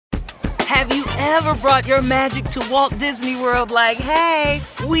Have you ever brought your magic to Walt Disney World like, hey,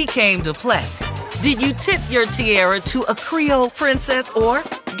 we came to play? Did you tip your tiara to a Creole princess or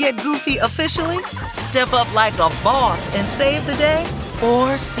get goofy officially? Step up like a boss and save the day?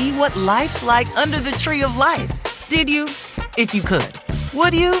 Or see what life's like under the tree of life? Did you? If you could.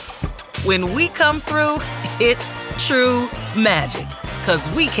 Would you? When we come through, it's true magic. 'Cause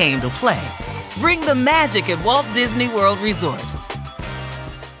we came to play. Bring the magic at Walt Disney World Resort.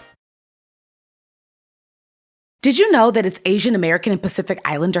 Did you know that it's Asian American and Pacific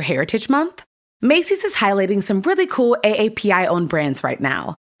Islander Heritage Month? Macy's is highlighting some really cool AAPI-owned brands right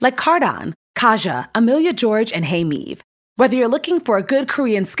now, like Cardon, Kaja, Amelia George, and Hey Meave. Whether you're looking for a good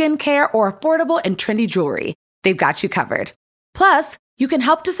Korean skincare or affordable and trendy jewelry, they've got you covered. Plus, you can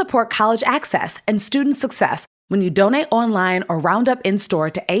help to support college access and student success when you donate online or round up in-store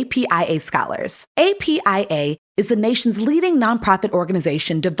to APIA Scholars. APIA is the nation's leading nonprofit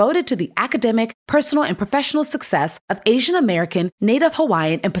organization devoted to the academic, personal, and professional success of Asian American, Native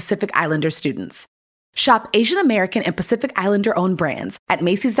Hawaiian, and Pacific Islander students. Shop Asian American and Pacific Islander-owned brands at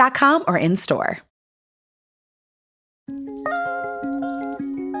Macy's.com or in-store.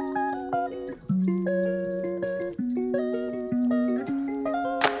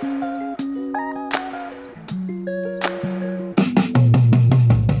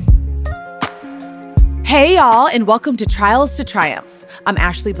 Hey y'all, and welcome to Trials to Triumphs. I'm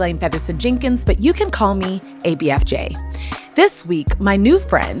Ashley Blaine Featherston Jenkins, but you can call me ABFJ. This week, my new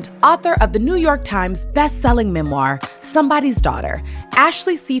friend, author of the New York Times best-selling memoir, Somebody's Daughter,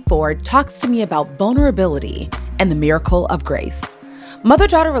 Ashley C. Ford, talks to me about vulnerability and the miracle of grace.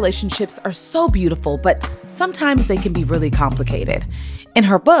 Mother-daughter relationships are so beautiful, but sometimes they can be really complicated. In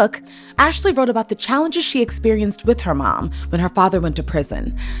her book, Ashley wrote about the challenges she experienced with her mom when her father went to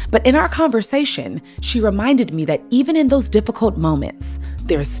prison. But in our conversation, she reminded me that even in those difficult moments,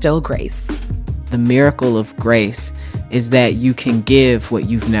 there is still grace. The miracle of grace is that you can give what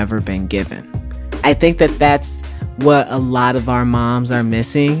you've never been given. I think that that's what a lot of our moms are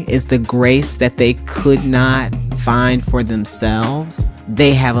missing, is the grace that they could not find for themselves.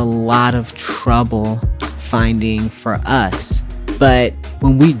 They have a lot of trouble finding for us. But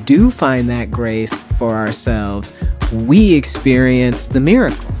when we do find that grace for ourselves, we experience the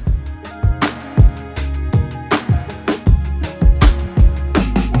miracle.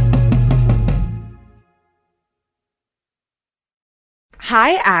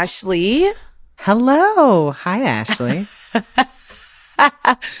 Hi, Ashley. Hello. Hi, Ashley.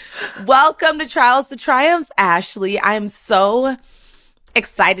 Welcome to Trials to Triumphs, Ashley. I'm so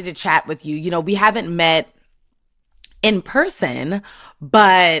excited to chat with you. You know, we haven't met in person,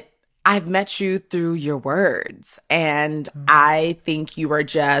 but I've met you through your words. And I think you are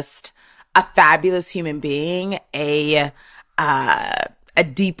just a fabulous human being, a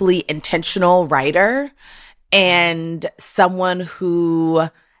deeply intentional writer, and someone who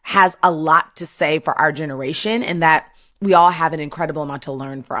has a lot to say for our generation, and that we all have an incredible amount to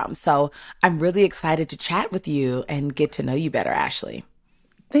learn from. So I'm really excited to chat with you and get to know you better, Ashley.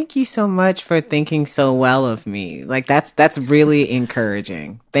 Thank you so much for thinking so well of me. Like, that's really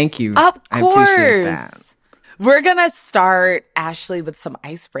encouraging. Thank you. Of course. I appreciate that. We're going to start, Ashley, with some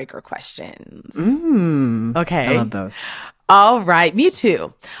icebreaker questions. Okay. I love those. All right. Me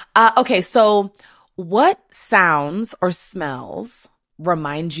too. Okay. So what sounds or smells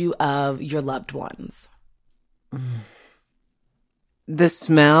remind you of your loved ones? The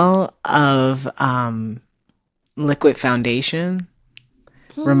smell of liquid foundation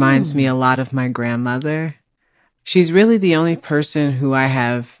reminds me a lot of my grandmother. She's really the only person who I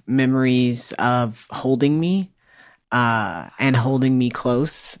have memories of holding me and holding me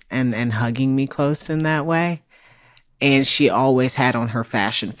close and hugging me close in that way. And she always had on her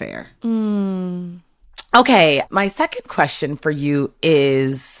fashion fair. Okay, my second question for you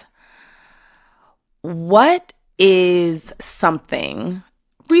is, what is something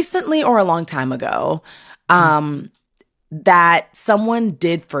recently or a long time ago that someone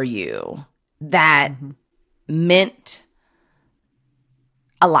did for you that meant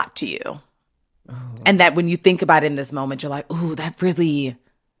a lot to you? And that when you think about it in this moment, you're like, ooh, I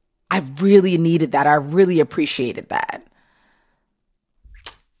really needed that. I really appreciated that.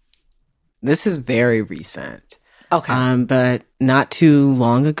 This is very recent. Okay. But not too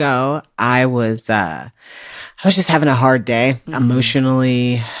long ago, I was just having a hard day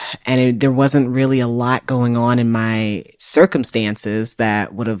emotionally, and there wasn't really a lot going on in my circumstances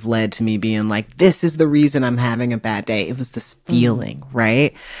that would have led to me being like, this is the reason I'm having a bad day. It was this feeling,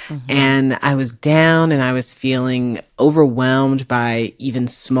 right? And I was down and I was feeling overwhelmed by even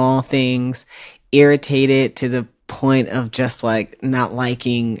small things, irritated to the point of just like not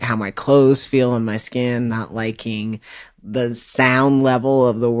liking how my clothes feel on my skin, not liking the sound level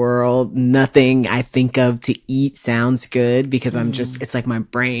of the world. Nothing I think of to eat sounds good because I'm just, it's like my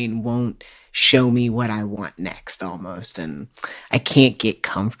brain won't show me what I want next almost. And I can't get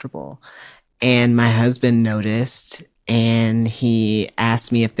comfortable. And my husband noticed and he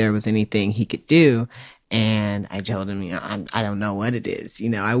asked me if there was anything he could do. And I told him, I don't know what it is.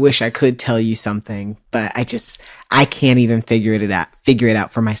 I wish I could tell you something, but I can't even figure it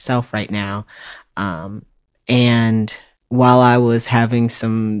out for myself right now. And while I was having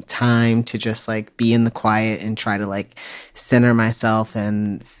some time to just like be in the quiet and try to like center myself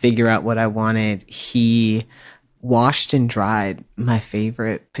and figure out what I wanted, he washed and dried my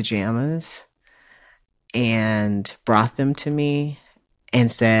favorite pajamas and brought them to me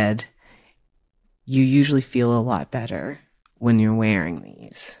and said, "You usually feel a lot better when you're wearing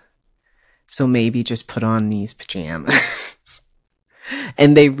these. So maybe just put on these pajamas."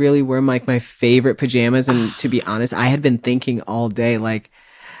 And they really were like my favorite pajamas. And to be honest, I had been thinking all day, like,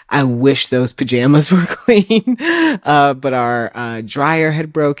 I wish those pajamas were clean. But our dryer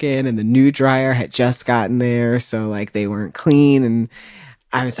had broken and the new dryer had just gotten there. So like they weren't clean. And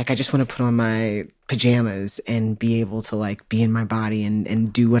I was like, I just want to put on my pajamas and be able to like be in my body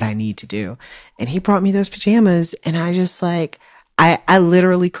and do what I need to do. And he brought me those pajamas and I just like, I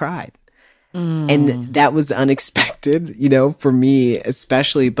literally cried. And that was unexpected, for me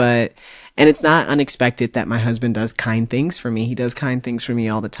especially, and it's not unexpected that my husband does kind things for me. He does kind things for me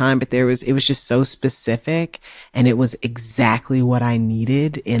all the time, but it was just so specific and it was exactly what I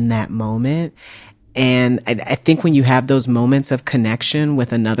needed in that moment. And I think when you have those moments of connection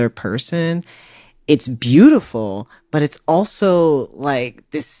with another person, it's beautiful, but it's also like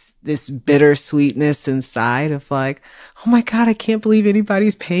this bittersweetness inside of like, oh my God, I can't believe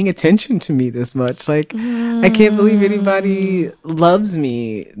anybody's paying attention to me this much. Like, I can't believe anybody loves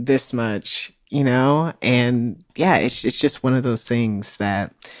me this much, And yeah, it's just one of those things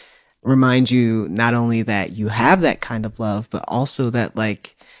that remind you not only that you have that kind of love, but also that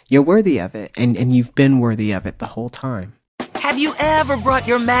like you're worthy of it and you've been worthy of it the whole time. Have you ever brought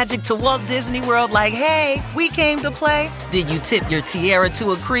your magic to Walt Disney World like, hey, we came to play? Did you tip your tiara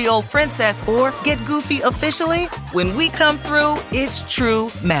to a Creole princess or get goofy officially? When we come through, it's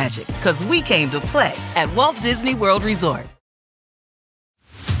true magic, because we came to play at Walt Disney World Resort.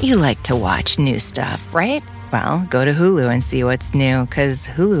 You like to watch new stuff, right? Well, go to Hulu and see what's new, because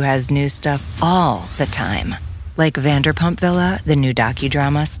Hulu has new stuff all the time. Like Vanderpump Villa, the new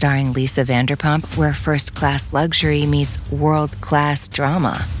docudrama starring Lisa Vanderpump, where first-class luxury meets world-class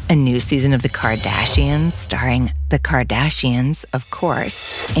drama. A new season of The Kardashians starring The Kardashians, of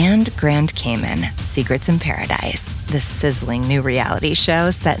course. And Grand Cayman, Secrets in Paradise, the sizzling new reality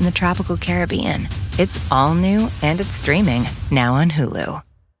show set in the tropical Caribbean. It's all new and it's streaming now on Hulu.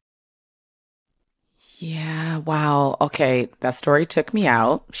 Yeah, wow. Okay, that story took me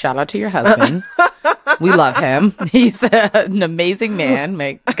out. Shout out to your husband. We love him. He's an amazing man.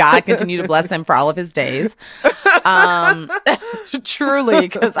 May God continue to bless him for all of his days. Truly,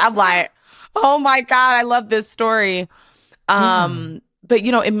 because I'm like, oh my God, I love this story. But,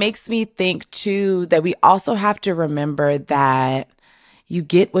 it makes me think, too, that we also have to remember that you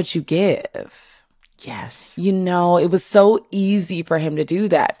get what you give. Yes. It was so easy for him to do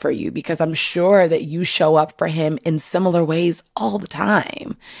that for you because I'm sure that you show up for him in similar ways all the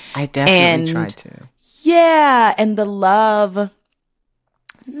time. I definitely try to. Yeah. And the love,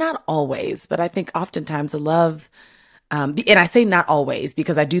 not always, but I think oftentimes the love, and I say not always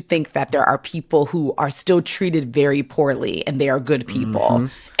because I do think that there are people who are still treated very poorly and they are good people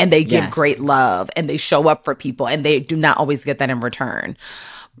and they give great love and they show up for people and they do not always get that in return.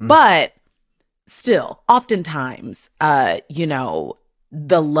 But still, oftentimes, the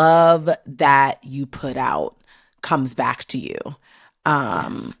love that you put out comes back to you.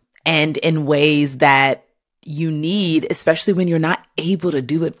 And in ways that you need, especially when you're not able to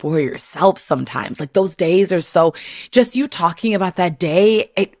do it for yourself sometimes. Like those days are so, just you talking about that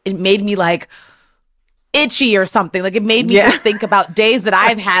day, it made me like itchy or something. Like it made me just think about days that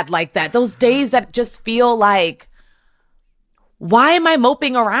I've had like that. Those days that just feel like, why am I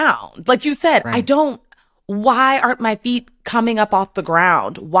moping around? Like you said, why aren't my feet coming up off the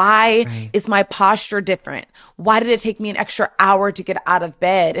ground? Why is my posture different? Why did it take me an extra hour to get out of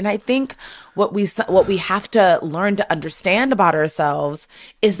bed? And I think what we have to learn to understand about ourselves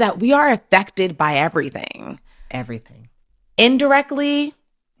is that we are affected by everything. Everything. Indirectly,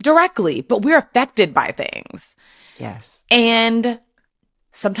 directly, but we're affected by things. Yes. And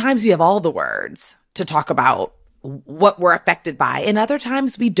sometimes we have all the words to talk about what we're affected by. And other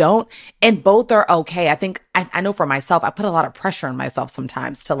times we don't. And both are okay. I think, I know for myself, I put a lot of pressure on myself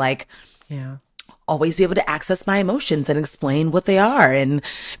sometimes to like, always be able to access my emotions and explain what they are and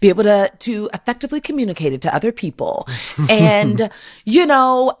be able to effectively communicate it to other people. And, you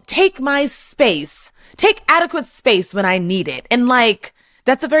know, take my space, take adequate space when I need it. And like,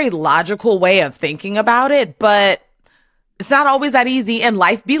 that's a very logical way of thinking about it, but it's not always that easy, and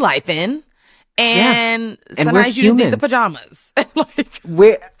life be life in. And sometimes you just need the pajamas. Like,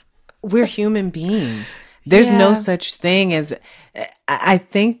 we're human beings. There's no such thing as, I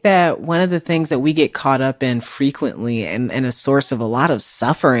think that one of the things that we get caught up in frequently and a source of a lot of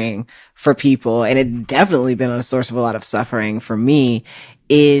suffering for people, and it definitely been a source of a lot of suffering for me,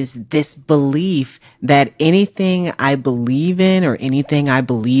 is this belief that anything I believe in or anything I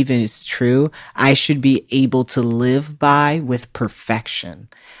believe in is true, I should be able to live by with perfection.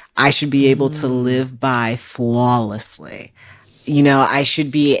 I should be able to live by flawlessly. You know, I should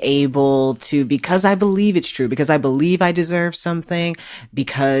be able to, because I believe it's true, because I believe I deserve something,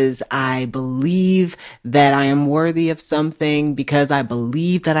 because I believe that I am worthy of something, because I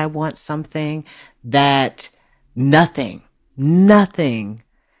believe that I want something, that nothing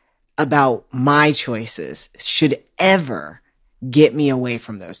about my choices should ever get me away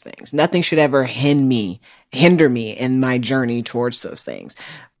from those things. Nothing should ever hinder me in my journey towards those things.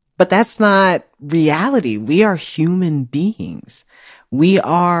 But that's not reality. We are human beings. We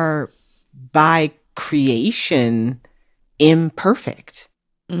are, by creation, imperfect.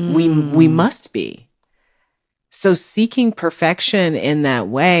 We must be. So seeking perfection in that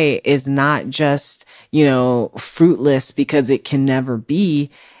way is not just, you know, fruitless because it can never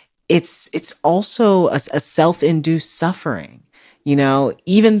be. It's also a self-induced suffering. You know,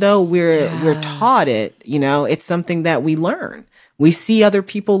 even though we're taught it, you know, it's something that we learn. We see other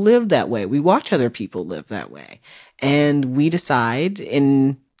people live that way. We watch other people live that way. And we decide,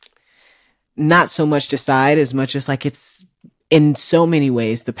 in not so much decide as much as like it's in so many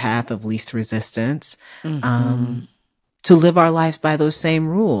ways the path of least resistance, to live our lives by those same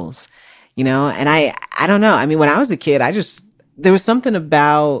rules, you know? And I don't know. I mean, when I was a kid, there was something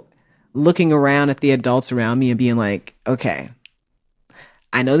about looking around at the adults around me and being like, okay,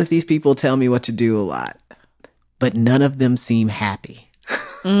 I know that these people tell me what to do a lot, but none of them seem happy.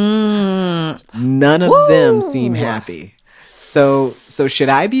 None of them seem happy. So should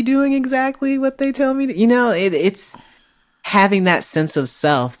I be doing exactly what they tell me? You know, it's having that sense of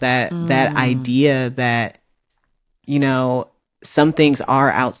self, that idea that, you know, some things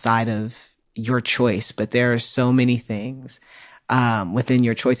are outside of your choice, but there are so many things within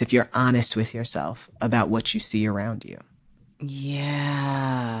your choice if you're honest with yourself about what you see around you.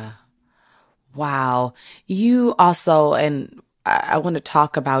 Yeah. Wow. You also, and I want to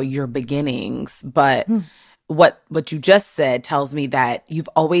talk about your beginnings, but what you just said tells me that you've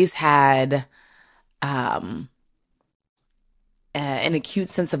always had an acute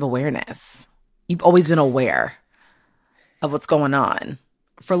sense of awareness. You've always been aware of what's going on.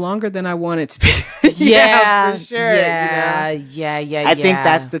 For longer than I wanted to be. For sure. Yeah. I think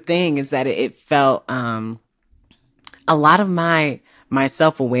that's the thing, is that it felt, a lot of my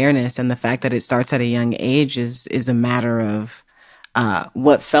self-awareness and the fact that it starts at a young age is a matter of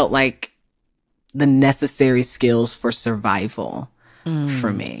what felt like the necessary skills for survival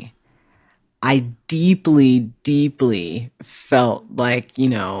for me. I deeply, deeply felt like, you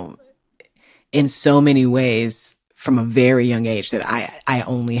know, in so many ways from a very young age that I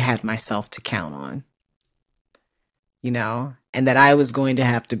only had myself to count on, you know, and that I was going to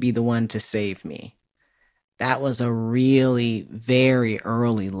have to be the one to save me. That was a really very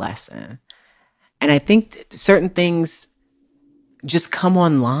early lesson. And I think certain things just come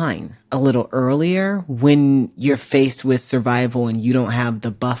online a little earlier when you're faced with survival and you don't have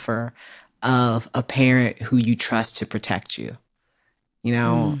the buffer of a parent who you trust to protect you. You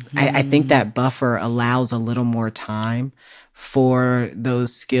know, I think that buffer allows a little more time for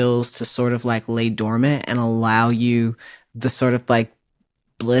those skills to sort of like lay dormant and allow you the sort of like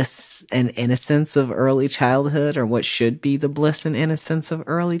bliss and innocence of early childhood, or what should be the bliss and innocence of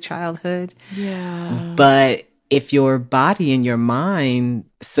early childhood. Yeah. But if your body and your mind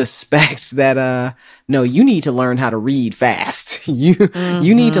suspect that, no, you need to learn how to read fast. You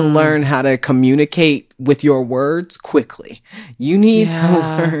need to learn how to communicate with your words quickly. You need to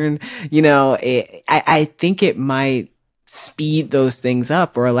learn, you know, I think it might speed those things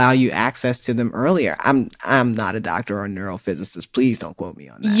up or allow you access to them earlier. I'm not a doctor or a neurophysicist. Please don't quote me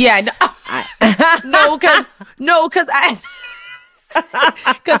on that. Yeah.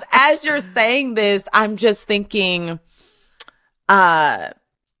 Because as you're saying this, I'm just thinking,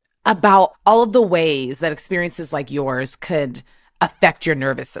 about all of the ways that experiences like yours could affect your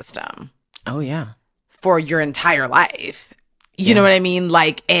nervous system. Oh, yeah. For your entire life. You know what I mean?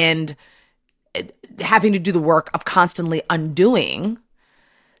 Like, and having to do the work of constantly undoing,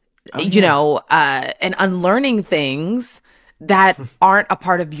 and unlearning things that aren't a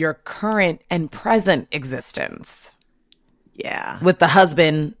part of your current and present existence. Yeah. With the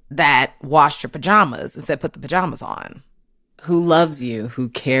husband that washed your pajamas and said, put the pajamas on. Who loves you, who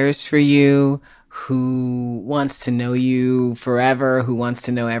cares for you, who wants to know you forever, who wants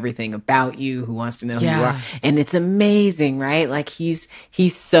to know everything about you, who wants to know who you are. And it's amazing, right? Like he's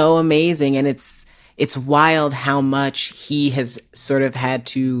so amazing. And it's wild how much he has sort of had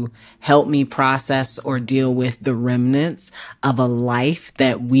to help me process or deal with the remnants of a life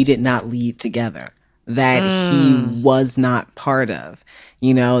that we did not lead together, that he was not part of,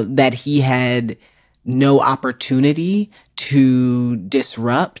 that he had no opportunity to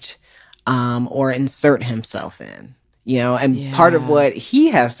disrupt or insert himself in, and part of what he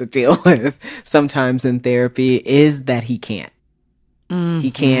has to deal with sometimes in therapy is that he can't.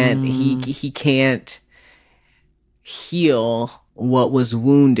 He can't heal what was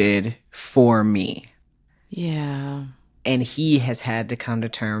wounded for me. Yeah. And he has had to come to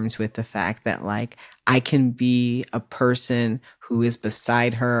terms with the fact that, like, I can be a person who is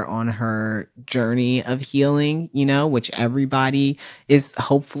beside her on her journey of healing, which everybody is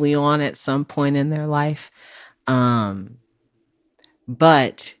hopefully on at some point in their life. But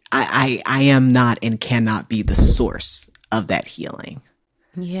I am not and cannot be the source of that healing.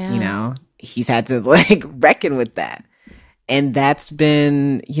 Yeah. He's had to reckon with that. And that's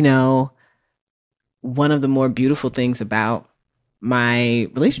been, one of the more beautiful things about my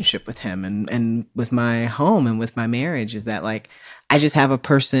relationship with him and with my home and with my marriage is that, I just have a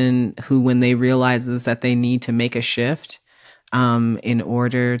person who, when they realizes that they need to make a shift in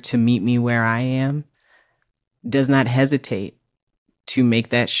order to meet me where I am, does not hesitate to make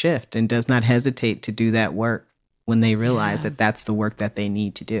that shift and does not hesitate to do that work when they realize that that's the work that they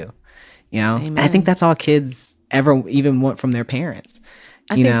need to do. And I think that's all kids ever even want from their parents.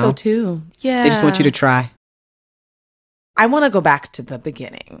 I think so too. Yeah. They just want you to try. I want to go back to the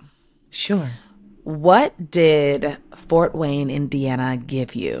beginning. Sure. What did Fort Wayne, Indiana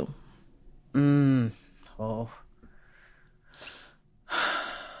give you?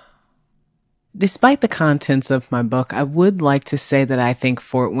 Despite the contents of my book, I would like to say that I think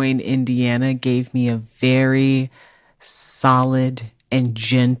Fort Wayne, Indiana gave me a very solid and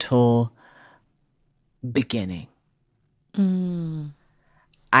gentle beginning.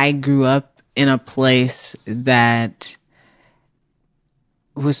 I grew up in a place that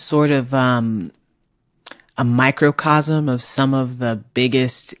was sort of a microcosm of some of the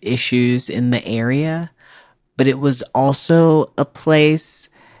biggest issues in the area, but it was also a place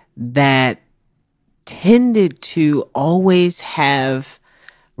that tended to always have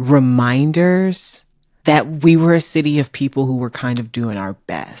reminders that we were a city of people who were kind of doing our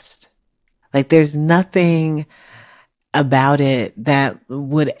best. There's nothing about it that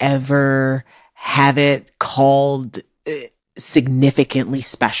would ever have it called significantly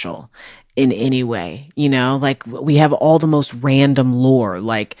special in any way. We have all the most random lore,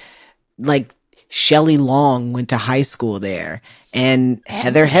 like Shelley Long went to high school there, and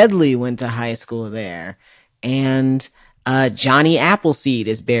Heather Headley went to high school there, and Johnny Appleseed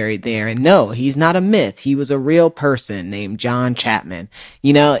is buried there. And no, he's not a myth. He was a real person named John Chapman.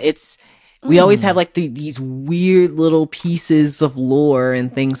 We always have these weird little pieces of lore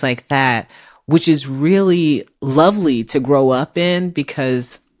and things like that, which is really lovely to grow up in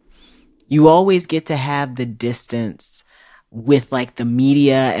because you always get to have the distance with the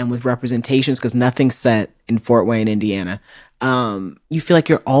media and with representations because nothing's set in Fort Wayne, Indiana. You feel like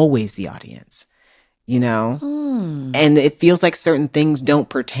you're always the audience, and it feels like certain things don't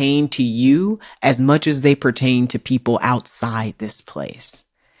pertain to you as much as they pertain to people outside this place.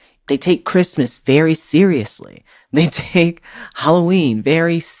 They take Christmas very seriously. They take Halloween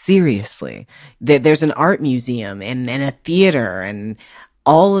very seriously. There's an art museum and a theater and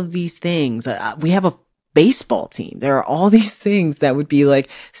all of these things. We have a baseball team. There are all these things that would be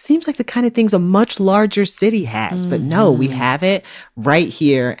seems like the kind of things a much larger city has. But no, we have it right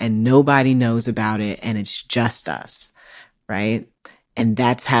here and nobody knows about it. And it's just us, right? And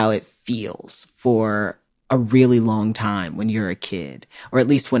that's how it feels for a really long time when you're a kid, or at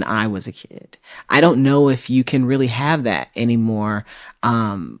least when I was a kid. I don't know if you can really have that anymore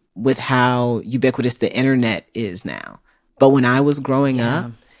with how ubiquitous the internet is now. But when I was growing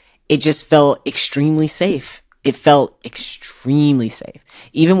up, it just felt extremely safe it felt extremely safe.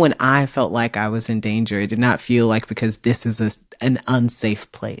 Even when I felt like I was in danger, it did not feel like because this is an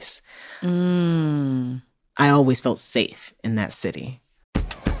unsafe place. I always felt safe in that city.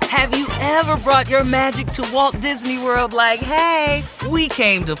 Have you ever brought your magic to Walt Disney World like, hey, we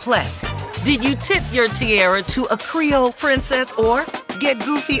came to play? Did you tip your tiara to a Creole princess or get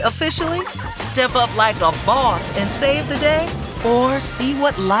goofy officially? Step up like a boss and save the day? Or see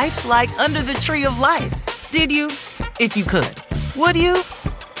what life's like under the tree of life? Did you? If you could. Would you?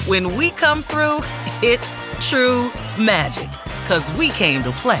 When we come through, it's true magic. 'Cause we came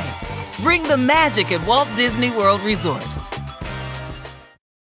to play. Bring the magic at Walt Disney World Resort.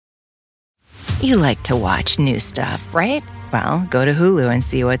 You like to watch new stuff, right? Well, go to Hulu and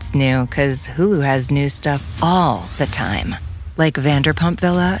see what's new, because Hulu has new stuff all the time. Like Vanderpump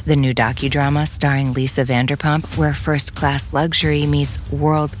Villa, the new docudrama starring Lisa Vanderpump, where first-class luxury meets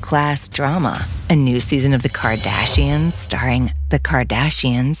world-class drama. A new season of The Kardashians starring The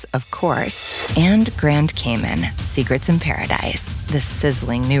Kardashians, of course. And Grand Cayman, Secrets in Paradise, the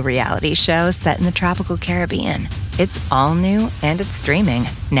sizzling new reality show set in the tropical Caribbean. It's all new and it's streaming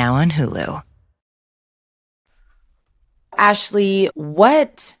now on Hulu. Ashley,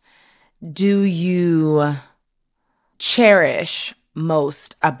 what do you cherish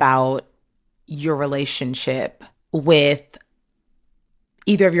most about your relationship with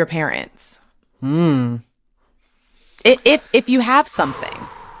either of your parents? If you have something.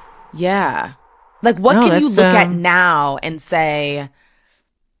 Yeah. Like, what can you look at now and say,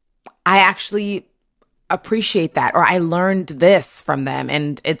 I actually appreciate that, or I learned this from them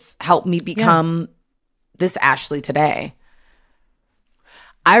and it's helped me become this Ashley today?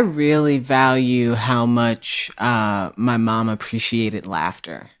 I really value how much my mom appreciated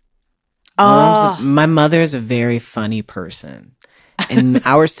laughter. My mother is a very funny person. And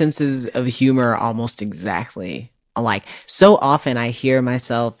our senses of humor are almost exactly alike. So often I hear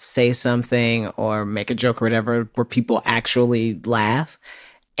myself say something or make a joke or whatever where people actually laugh.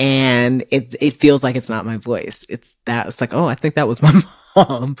 And it feels like it's not my voice. It's like, oh, I think that was my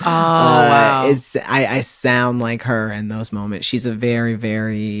mom. Wow. I sound like her in those moments. She's a very,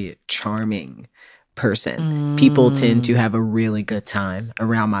 very charming person. People tend to have a really good time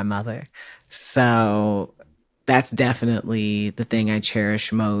around my mother. So that's definitely the thing I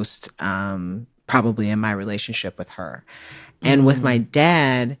cherish most, probably in my relationship with her. And with my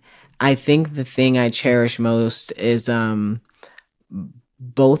dad, I think the thing I cherish most is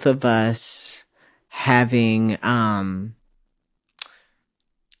both of us having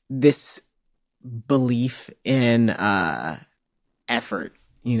this belief in effort,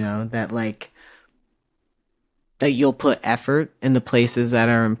 that you'll put effort in the places that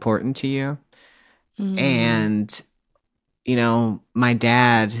are important to you. And, my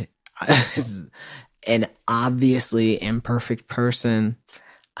dad is an obviously imperfect person.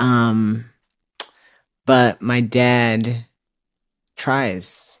 But my dad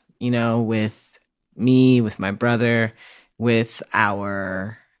tries, with me, with my brother, with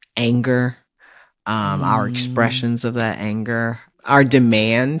our anger, our expressions of that anger, our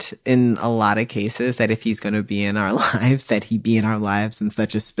demand in a lot of cases that if he's going to be in our lives, that he be in our lives in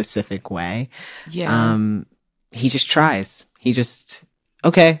such a specific way. Yeah. He just tries.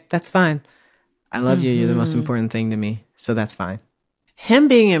 Okay, that's fine. I love you. You're the most important thing to me. So that's fine. Him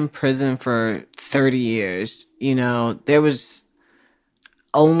being in prison for 30 years, there was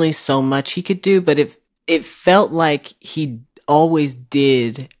only so much he could do, but it felt like he always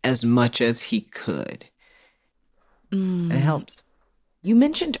did as much as he could. And it helps. You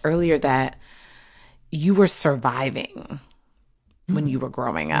mentioned earlier that you were surviving when you were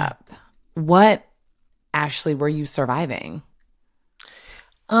growing up. What, Ashley, were you surviving?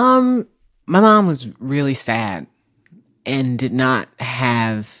 My mom was really sad and did not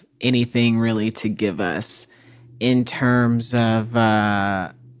have anything really to give us in terms of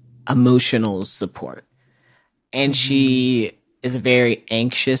emotional support. And she is a very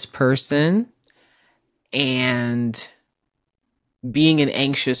anxious person. And being an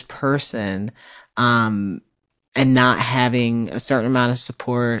anxious person and not having a certain amount of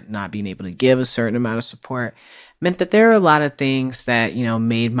support, not being able to give a certain amount of support, meant that there are a lot of things that,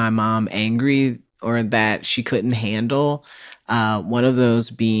 made my mom angry or that she couldn't handle. One of those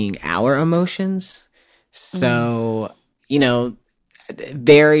being our emotions. So, this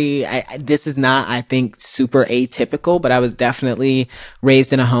is not, I think, super atypical, but I was definitely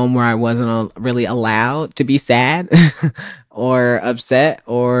raised in a home where I wasn't really allowed to be sad or upset,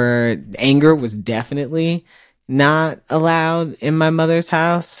 or anger was definitely not allowed in my mother's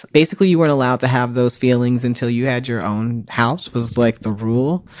house. Basically, you weren't allowed to have those feelings until you had your own house, was like the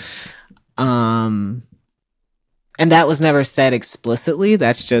rule. And that was never said explicitly.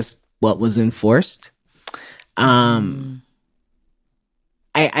 That's just what was enforced. I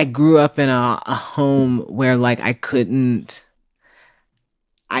grew up in a home where like I couldn't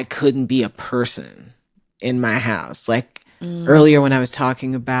be a person in my house. Like earlier when I was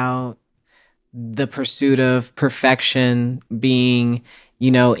talking about the pursuit of perfection being,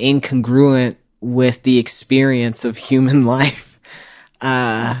 incongruent with the experience of human life.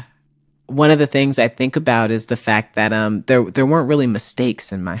 One of the things I think about is the fact that there weren't really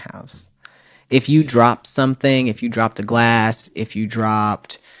mistakes in my house. If you dropped something, if you dropped a glass, if you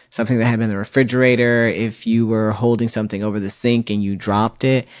dropped something that had been in the refrigerator, if you were holding something over the sink and you dropped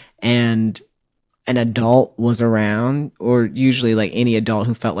it and an adult was around, or usually like any adult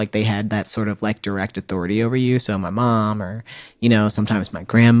who felt like they had that sort of like direct authority over you. So my mom or, sometimes my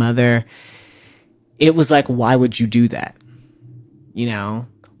grandmother, it was like, why would you do that?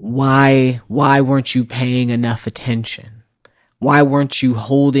 Why weren't you paying enough attention? Why weren't you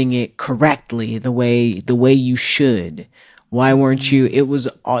holding it correctly the way you should? Why weren't you? It was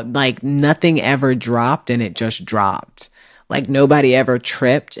like nothing ever dropped and it just dropped. Like nobody ever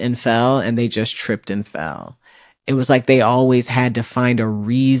tripped and fell and they just tripped and fell. It was like they always had to find a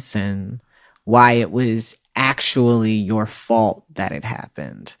reason why it was actually your fault that it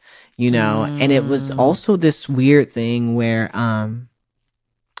happened, And it was also this weird thing where,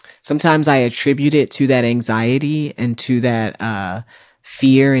 sometimes I attribute it to that anxiety and to that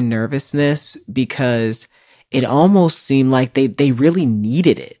fear and nervousness because it almost seemed like they really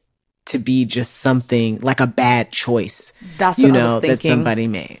needed it to be just something like a bad choice. That's what I was thinking. That somebody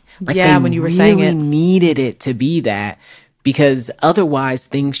made. Like when you were saying it, they really needed it to be that because otherwise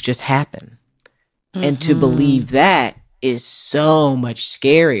things just happen. And to believe that is so much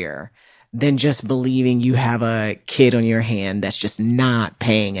scarier than just believing you have a kid on your hand that's just not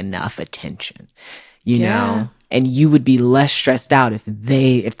paying enough attention, you know? And you would be less stressed out if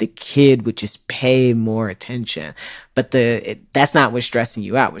the kid would just pay more attention. But that's not what's stressing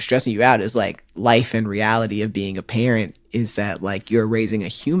you out. What's stressing you out is like life and reality of being a parent is that like you're raising a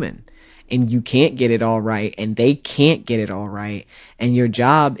human and you can't get it all right and they can't get it all right. And your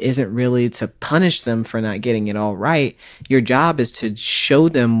job isn't really to punish them for not getting it all right. Your job is to show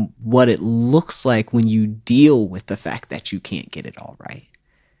them what it looks like when you deal with the fact that you can't get it all right.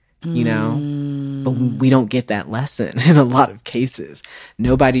 But we don't get that lesson in a lot of cases.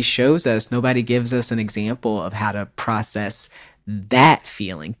 Nobody shows us, nobody gives us an example of how to process that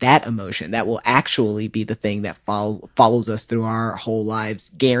feeling, that emotion that will actually be the thing that follows us through our whole lives,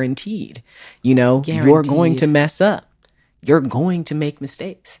 guaranteed. You're going to mess up. You're going to make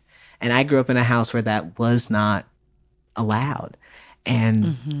mistakes. And I grew up in a house where that was not allowed.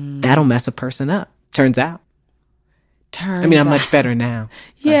 And that'll mess a person up, turns out. I'm much better now.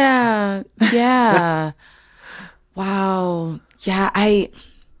 Yeah. Yeah. Wow. Yeah. I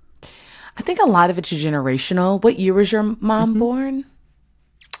think a lot of it's generational. What year was your mom born?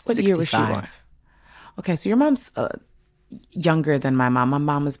 What 65. year was she born? Okay. So your mom's younger than my mom. My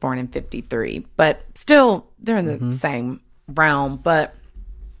mom was born in 53, but still they're in the same realm. But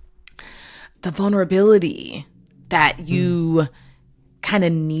the vulnerability that you kind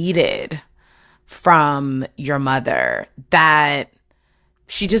of needed from your mother that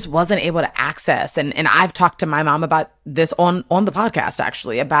she just wasn't able to access. And I've talked to my mom about this on the podcast,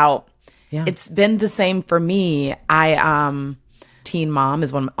 actually, about it's been the same for me. Teen Mom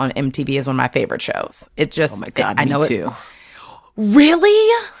is on MTV is one of my favorite shows. It just, oh my God, I know me it too.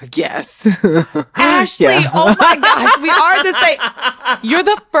 Really? Yes. Ashley, oh my gosh, we are the same. You're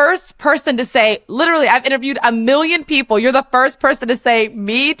the first person to say, literally, I've interviewed 1 million people. You're the first person to say,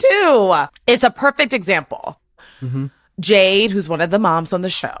 me too. It's a perfect example. Jade, who's one of the moms on the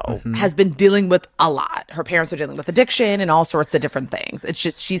show, has been dealing with a lot. Her parents are dealing with addiction and all sorts of different things. It's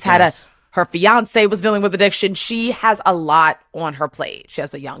just, she's had her fiance was dealing with addiction. She has a lot on her plate. She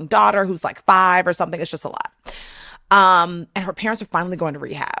has a young daughter who's like 5 or something. It's just a lot. And her parents are finally going to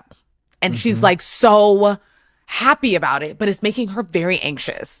rehab. And she's like so happy about it, but it's making her very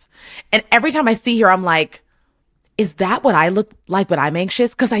anxious. And every time I see her, I'm like, is that what I look like when I'm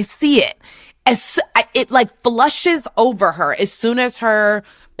anxious? Because I see it. It like flushes over her. As soon as her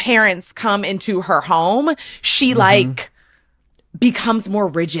parents come into her home, she like becomes more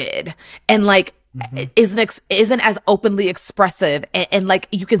rigid and like isn't as openly expressive. And like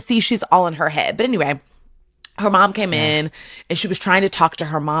you can see she's all in her head. But anyway, her mom came in and she was trying to talk to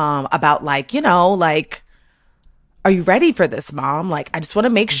her mom about like, like, are you ready for this, Mom? Like, I just want to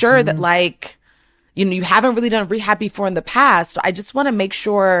make sure that like, you haven't really done rehab before in the past. I just want to make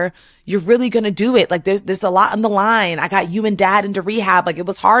sure you're really going to do it. Like there's a lot on the line. I got you and Dad into rehab. Like it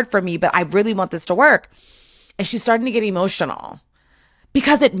was hard for me, but I really want this to work. and she's starting to get emotional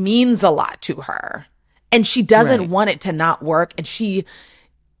because it means a lot to her. And she doesn't want it to not work. And she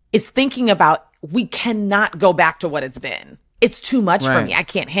is thinking about, we cannot go back to what it's been. It's too much for me. I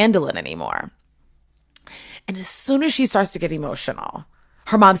can't handle it anymore. And as soon as she starts to get emotional,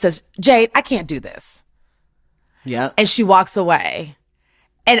 her mom says, Jade, I can't do this. Yeah. And she walks away.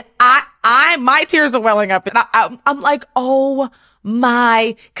 And my tears are welling up. And I'm like, oh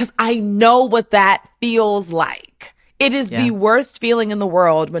my, because I know what that feels like. It is the worst feeling in the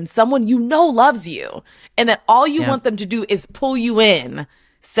world when someone you know loves you and that all you want them to do is pull you in,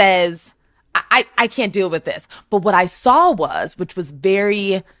 says, I can't deal with this. But what I saw was, which was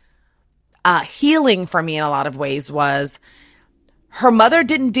very healing for me in a lot of ways, was her mother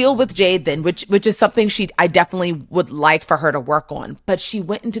didn't deal with Jade then, which is something I definitely would like for her to work on. But she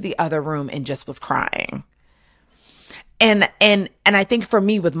went into the other room and just was crying. And I think for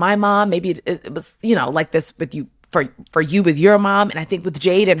me with my mom, maybe it was, like this with you, for you with your mom. And I think with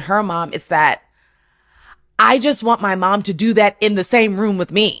Jade and her mom, it's that I just want my mom to do that in the same room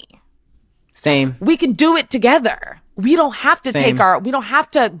with me. Same. We can do it together. We don't have to we don't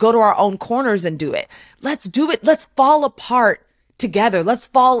have to go to our own corners and do it. Let's do it. Let's fall apart together. Let's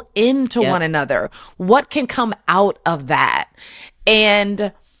fall into one another. What can come out of that?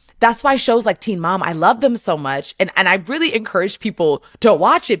 And that's why shows like Teen Mom, I love them so much. And I really encourage people to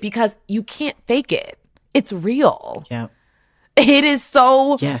watch it because you can't fake it. It's real. Yeah. It is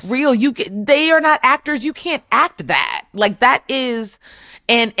so real. They are not actors. You can't act that. Like that is,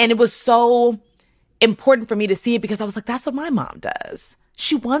 and it was so important for me to see it because I was like, that's what my mom does.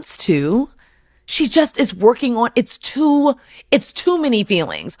 She wants to. She just is working on, it's too many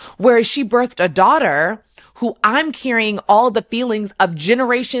feelings. Whereas she birthed a daughter who I'm carrying all the feelings of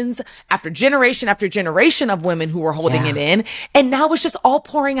generations after generation after generation of women who were holding it in. And now it's just all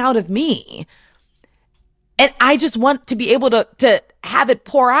pouring out of me. And I just want to be able to have it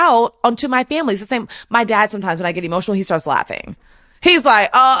pour out onto my family. It's the same. My dad, sometimes when I get emotional, he starts laughing. He's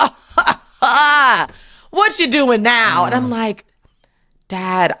like, what you doing now? And I'm like,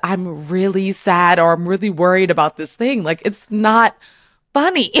 Dad, I'm really sad or I'm really worried about this thing. Like, it's not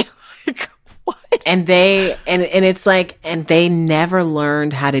funny. Like, what? And it's like, and they never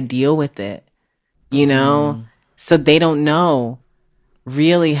learned how to deal with it, So they don't know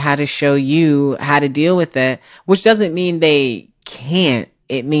really how to show you how to deal with it, which doesn't mean they can't.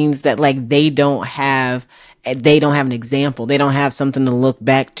 It means that like they don't have an example. They don't have something to look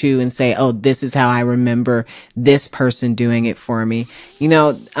back to and say, oh, this is how I remember this person doing it for me.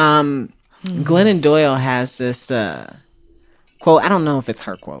 Glennon Doyle has this quote. I don't know if it's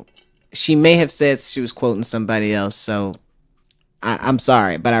her quote. She may have said she was quoting somebody else, so I'm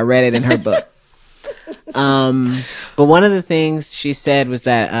sorry, but I read it in her book. But one of the things she said was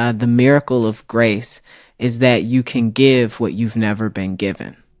that the miracle of grace is that you can give what you've never been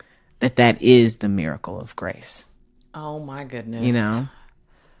given. That is the miracle of grace. Oh my goodness.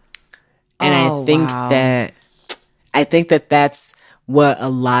 And I think that that's what a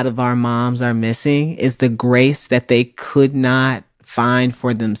lot of our moms are missing, is the grace that they could not find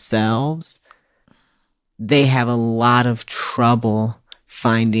for themselves. They have a lot of trouble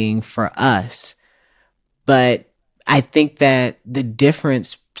finding for us. But I think that the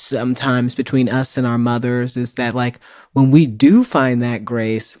difference sometimes between us and our mothers is that, like, when we do find that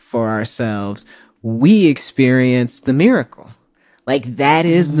grace for ourselves, we experience the miracle. Like, that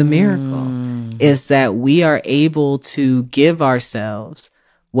is the miracle, is that we are able to give ourselves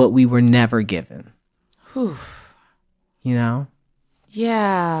what we were never given. Whew. Yeah.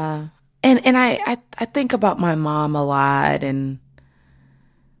 And I think about my mom a lot, and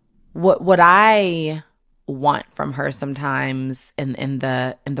what I want from her sometimes in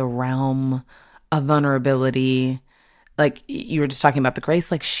the realm of vulnerability. Like you were just talking about the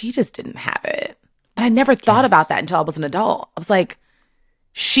grace, like she just didn't have it. And I never thought about that until I was an adult. I was like,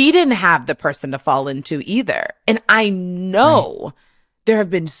 she didn't have the person to fall into either. And I know there have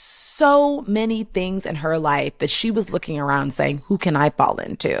been so many things in her life that she was looking around saying, who can I fall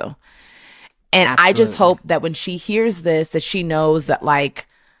into? And absolutely. I just hope that when she hears this, that she knows that, like,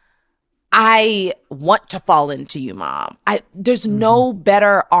 I want to fall into you, Mom. There's no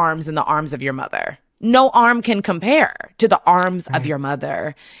better arms than the arms of your mother. No arm can compare to the arms of your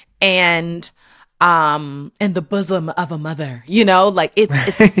mother and the bosom of a mother, like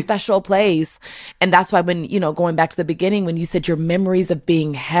it's a special place. And that's why when, going back to the beginning, when you said your memories of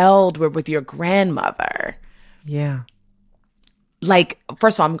being held were with your grandmother. Yeah. Like,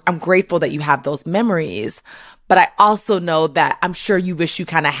 first of all, I'm grateful that you have those memories, but I also know that I'm sure you wish you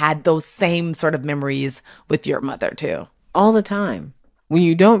kind of had those same sort of memories with your mother too. All the time. when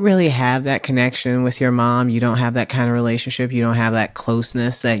you don't really have that connection with your mom, you don't have that kind of relationship, you don't have that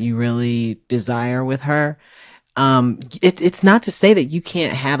closeness that you really desire with her. It's not to say that you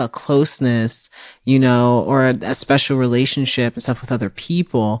can't have a closeness, you know, or a special relationship and stuff with other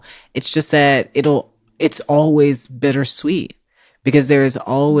people. It's just that it's always bittersweet because there is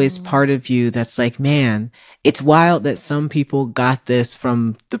always part of you that's like, man, it's wild that some people got this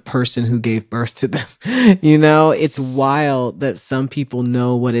from the person who gave birth to them. You know, it's wild that some people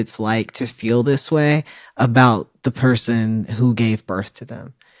know what it's like to feel this way about the person who gave birth to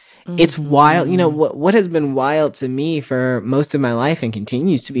them. It's wild. You know, what has been wild to me for most of my life and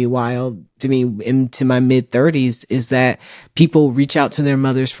continues to be wild to me into my mid-30s is that people reach out to their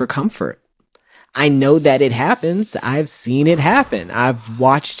mothers for comfort. I know that it happens. I've seen it happen. I've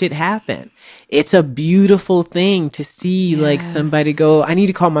watched it happen. It's a beautiful thing to see like somebody go, I need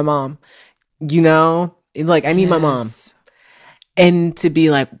to call my mom, you know, like I need my mom. And to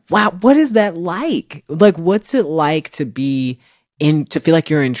be like, wow, what is that like? Like, what's it like to feel like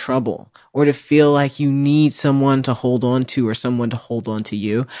you're in trouble or to feel like you need someone to hold on to or someone to hold on to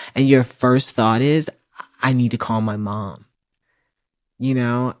you. And your first thought is, I need to call my mom. You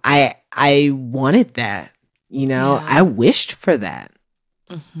know, I wanted that, you know, I wished for that.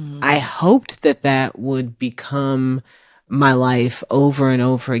 I hoped that would become my life over and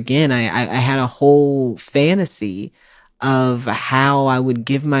over again. I had a whole fantasy of how I would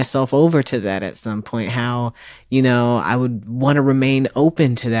give myself over to that at some point, how, you know, I would want to remain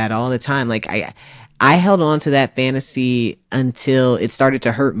open to that all the time. Like I held on to that fantasy until it started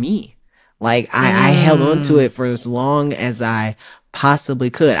to hurt me. Like I held on to it for as long as I possibly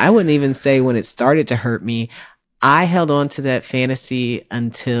could. I wouldn't even say when it started to hurt me. I held on to that fantasy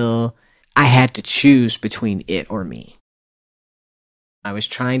until I had to choose between it or me. I was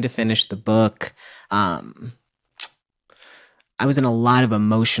trying to finish the book. I was in a lot of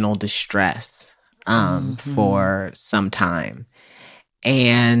emotional distress for some time.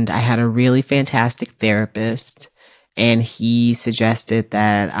 And I had a really fantastic therapist, and he suggested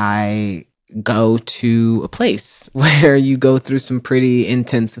that I go to a place where you go through some pretty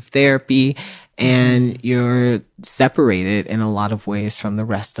intensive therapy and you're separated in a lot of ways from the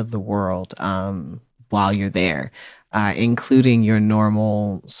rest of the world while you're there. Including your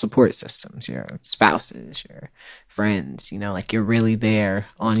normal support systems, your spouses, your friends, you know, like you're really there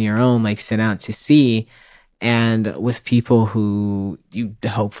on your own, like sent out to sea and with people who you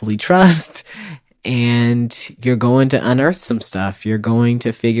hopefully trust. And you're going to unearth some stuff. You're going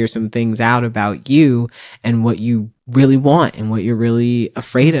to figure some things out about you and what you really want and what you're really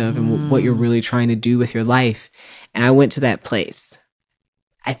afraid of and what you're really trying to do with your life. And I went to that place.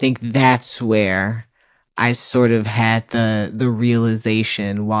 I think that's where I sort of had the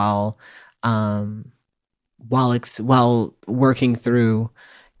realization while working through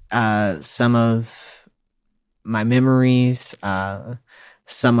some of my memories,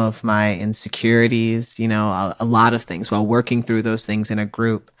 some of my insecurities, you know, a lot of things while working through those things in a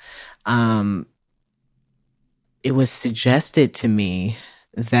group. It was suggested to me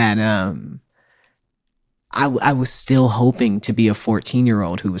that I was still hoping to be a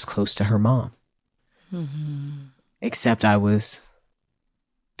 14-year-old who was close to her mom. Except I was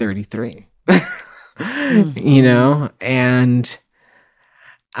 33, you know, and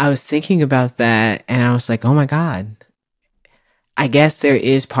I was thinking about that and I was like, oh my God, I guess there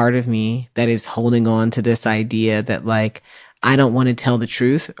is part of me that is holding on to this idea that like, I don't want to tell the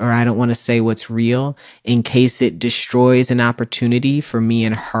truth or I don't want to say what's real in case it destroys an opportunity for me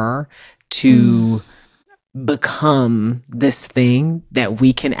and her to become this thing that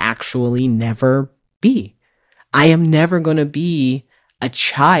we can actually never be. I am never going to be a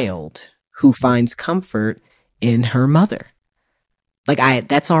child who finds comfort in her mother. Like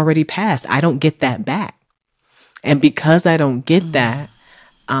that's already passed. I don't get that back. And because I don't get that,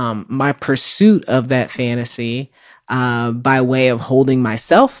 my pursuit of that fantasy, by way of holding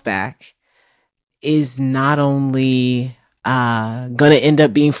myself back is not only, going to end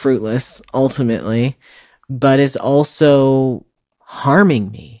up being fruitless ultimately, but is also harming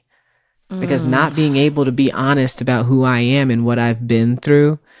me. Because not being able to be honest about who I am and what I've been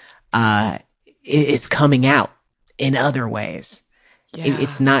through, is coming out in other ways. Yeah.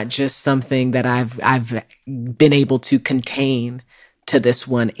 It's not just something that I've been able to contain to this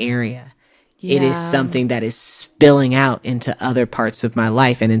one area. Yeah. It is something that is spilling out into other parts of my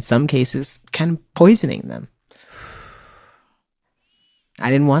life, and in some cases, kind of poisoning them.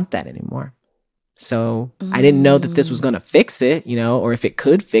 I didn't want that anymore. So I didn't know that this was going to fix it, you know, or if it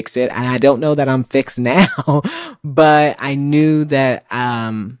could fix it. And I don't know that I'm fixed now, but I knew that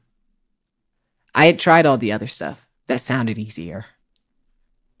I had tried all the other stuff that sounded easier.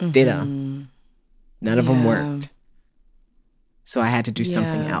 Ditto. None of them worked. So I had to do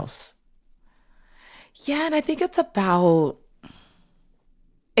something else. Yeah, and I think it's about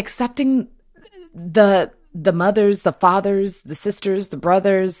accepting the mothers, the fathers, the sisters, the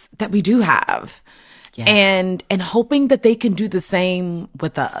brothers that we do have. Yes. And hoping that they can do the same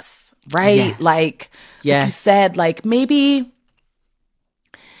with us, right? Yes. Like you said, like maybe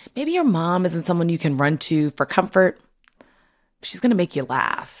your mom isn't someone you can run to for comfort. She's going to make you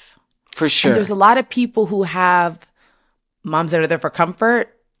laugh. For sure. And there's a lot of people who have moms that are there for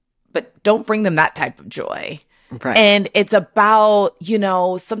comfort, but don't bring them that type of joy. Right. And it's about,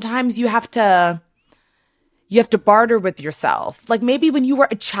 sometimes you have to barter with yourself. Like maybe when you were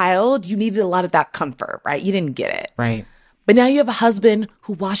a child, you needed a lot of that comfort, right? You didn't get it. Right. But now you have a husband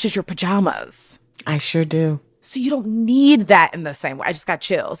who washes your pajamas. I sure do. So you don't need that in the same way. I just got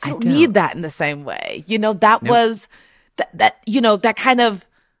chills. You don't need that in the same way. That was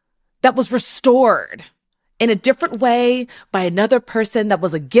that was restored in a different way by another person that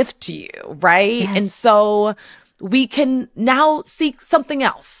was a gift to you, right? Yes. And so we can now seek something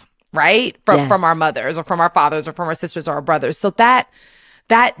else, right? From our mothers or from our fathers or from our sisters or our brothers. So that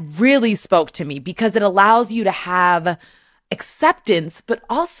really spoke to me because it allows you to have acceptance, but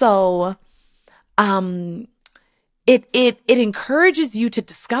also it encourages you to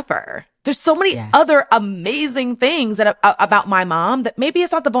discover. There's so many other amazing things about my mom that maybe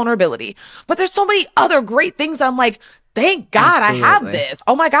it's not the vulnerability, but there's so many other great things that I'm like, thank God I have this.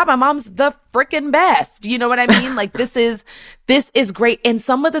 Oh my God, my mom's the freaking best. You know what I mean? Like this is great. And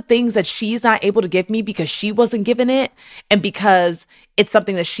some of the things that she's not able to give me because she wasn't given it and because it's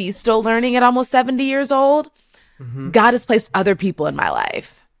something that she's still learning at almost 70 years old, God has placed other people in my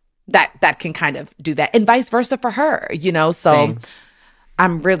life that can kind of do that and vice versa for her, So same.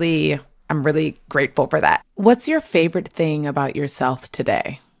 I'm really grateful for that. What's your favorite thing about yourself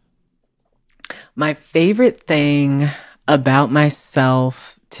today? My favorite thing about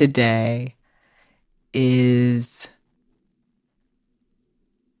myself today is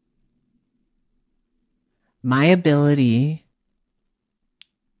my ability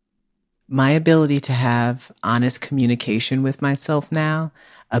to have honest communication with myself now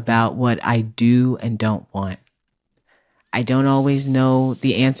about what I do and don't want. I don't always know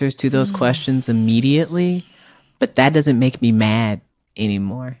the answers to those questions immediately, but that doesn't make me mad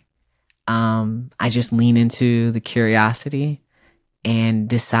anymore. I just lean into the curiosity and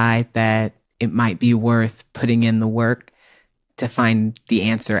decide that it might be worth putting in the work to find the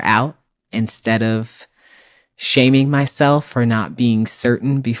answer out instead of shaming myself for not being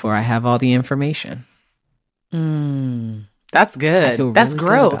certain before I have all the information. That's good. I feel That's really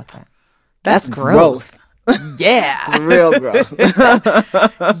growth. good about that. That's growth. Yeah. Real growth.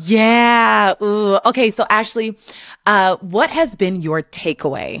 Yeah. Ooh. Okay. So Ashley, what has been your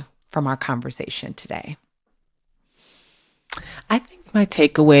takeaway from our conversation today? I think my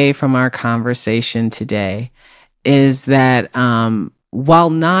takeaway from our conversation today is that while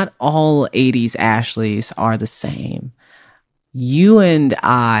not all 80s Ashleys are the same, you and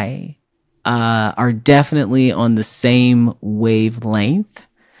I are definitely on the same wavelength.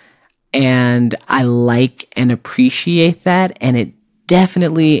 And I like and appreciate that. And it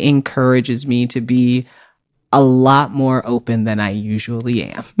definitely encourages me to be a lot more open than I usually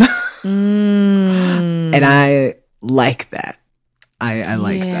am. And I like that. I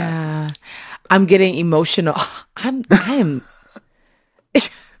like that. I'm getting emotional. I am.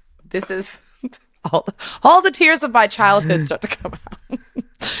 This is all the tears of my childhood start to come out.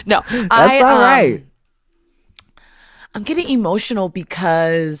 No, that's all right. I'm getting emotional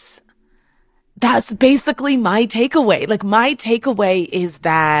because that's basically my takeaway. Like my takeaway is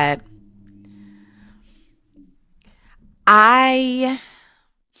that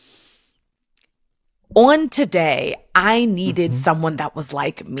on today, I needed someone that was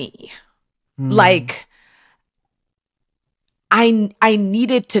like me. Like I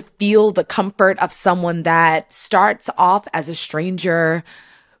needed to feel the comfort of someone that starts off as a stranger,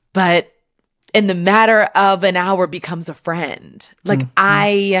 but in the matter of an hour becomes a friend. Like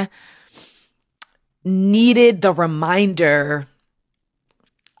I needed the reminder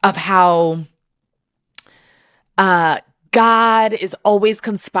of how God is always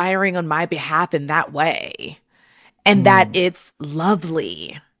conspiring on my behalf in that way. And that it's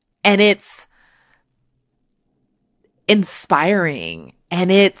lovely and it's inspiring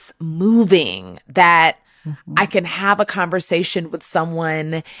and it's moving that I can have a conversation with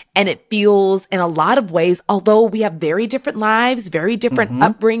someone and it feels in a lot of ways, although we have very different lives, very different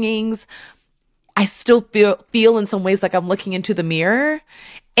upbringings, I still feel in some ways like I'm looking into the mirror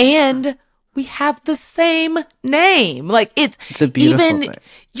and we have the same name. Like it's a beautiful even, thing.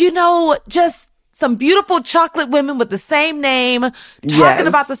 you know, just some beautiful chocolate women with the same name talking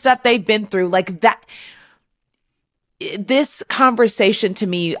about the stuff they've been through. Like that. This conversation to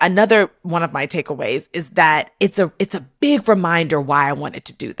me, another one of my takeaways is that it's a big reminder why I wanted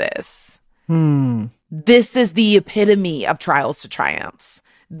to do this. This is the epitome of trials to triumphs.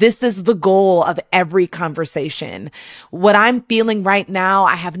 This is the goal of every conversation. What I'm feeling right now,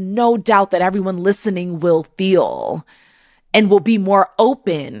 I have no doubt that everyone listening will feel and will be more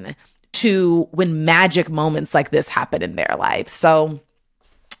open to when magic moments like this happen in their life. So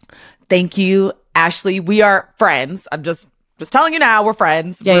thank you, Ashley. We are friends. I'm just telling you now, we're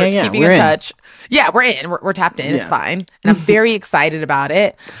friends. We're keeping in touch. Yeah, we're in. We're tapped in. Yeah. It's fine. And I'm very excited about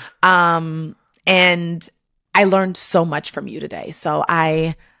it. And I learned so much from you today. So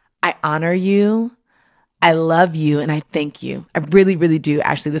I honor you. I love you. And I thank you. I really, really do.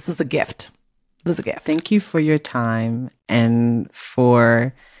 Ashley, this was a gift. It was a gift. Thank you for your time and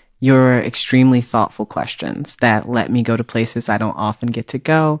for your extremely thoughtful questions that let me go to places I don't often get to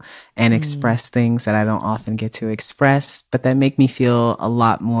go and express things that I don't often get to express, but that make me feel a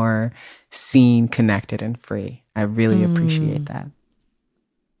lot more seen, connected, and free. I really appreciate that.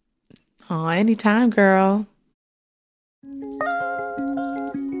 Oh, anytime, girl.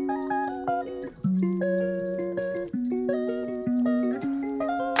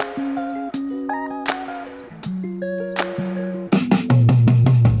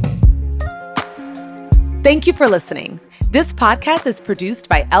 Thank you for listening. This podcast is produced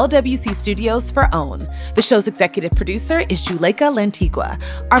by LWC Studios for OWN. The show's executive producer is Juleka Lantigua.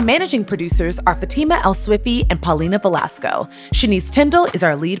 Our managing producers are Fatima El Swifi and Paulina Velasco. Shanice Tyndall is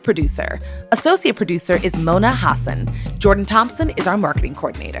our lead producer. Associate producer is Mona Hassan. Jordan Thompson is our marketing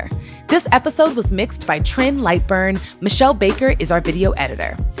coordinator. This episode was mixed by Trin Lightburn. Michelle Baker is our video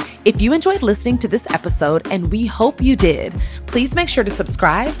editor. If you enjoyed listening to this episode, and we hope you did, please make sure to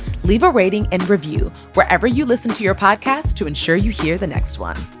subscribe, leave a rating, and review wherever you listen to your podcast to ensure you hear the next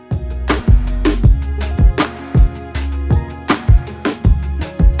one.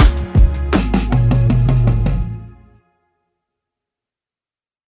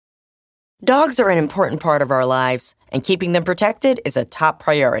 Dogs are an important part of our lives, and keeping them protected is a top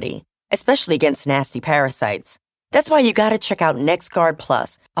priority, especially against nasty parasites. That's why you gotta check out NexGard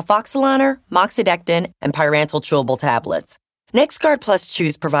Plus, afoxolaner, moxidectin, and pyrantel chewable tablets. NexGard Plus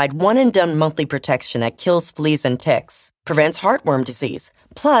chews provide one-and-done monthly protection that kills fleas and ticks, prevents heartworm disease.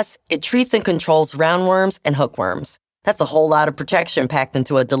 Plus, it treats and controls roundworms and hookworms. That's a whole lot of protection packed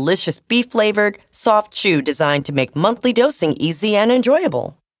into a delicious beef-flavored, soft chew designed to make monthly dosing easy and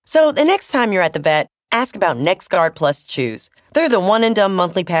enjoyable. So the next time you're at the vet, ask about NexGard Plus chews. They're the one-and-done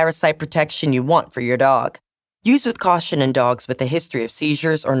monthly parasite protection you want for your dog. Use with caution in dogs with a history of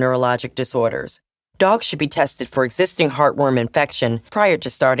seizures or neurologic disorders. Dogs should be tested for existing heartworm infection prior to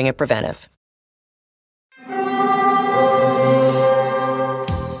starting a preventive.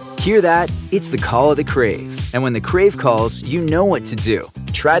 Hear that? It's the call of the Crave. And when the Crave calls, you know what to do.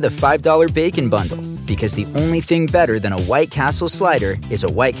 Try the $5 Bacon Bundle. Because the only thing better than a White Castle slider is a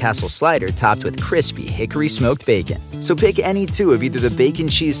White Castle slider topped with crispy hickory smoked bacon. So pick any two of either the Bacon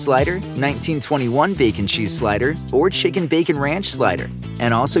Cheese Slider, 1921 Bacon Cheese Slider, or Chicken Bacon Ranch Slider.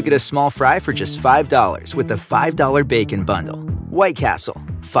 And also get a small fry for just $5 with the $5 Bacon Bundle. White Castle.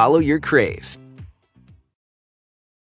 Follow your Crave.